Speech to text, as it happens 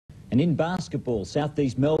And in basketball,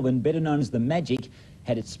 southeast Melbourne, better known as the Magic,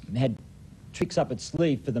 had tricks up its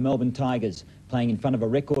sleeve for the Melbourne Tigers. Playing in front of a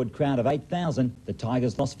record crowd of 8,000, the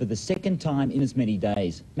Tigers lost for the second time in as many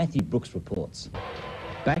days. Matthew Brooks reports.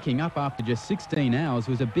 Backing up after just 16 hours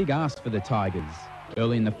was a big ask for the Tigers.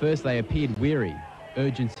 Early in the first, they appeared weary.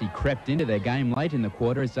 Urgency crept into their game late in the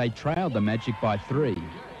quarter as they trailed the Magic by 3.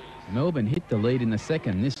 Melbourne hit the lead in the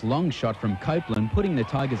second, this long shot from Copeland putting the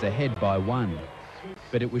Tigers ahead by 1.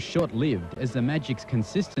 But it was short-lived as the Magic's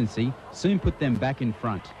consistency soon put them back in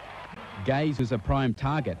front. Gaze was a prime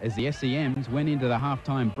target as the SEMs went into the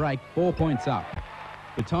half-time break 4 points up.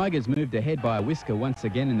 The Tigers moved ahead by a whisker once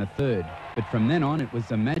again in the third, but from then on it was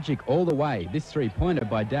the Magic all the way. This three-pointer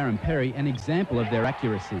by Darren Perry, an example of their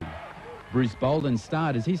accuracy. Bruce Bolden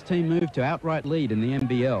starred as his team moved to outright lead in the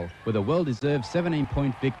NBL with a well-deserved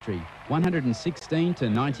 17-point victory,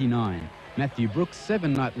 116-99. Matthew Brooks,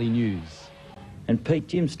 7 Nightly News. And Pete,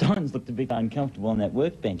 Jim Stones looked a bit uncomfortable on that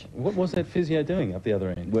workbench. What was that physio doing up the other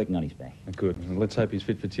end? Working on his back. Good. Let's hope he's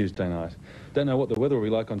fit for Tuesday night. Don't know what the weather will be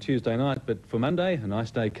like on Tuesday night, but for Monday, a nice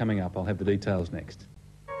day coming up. I'll have the details next.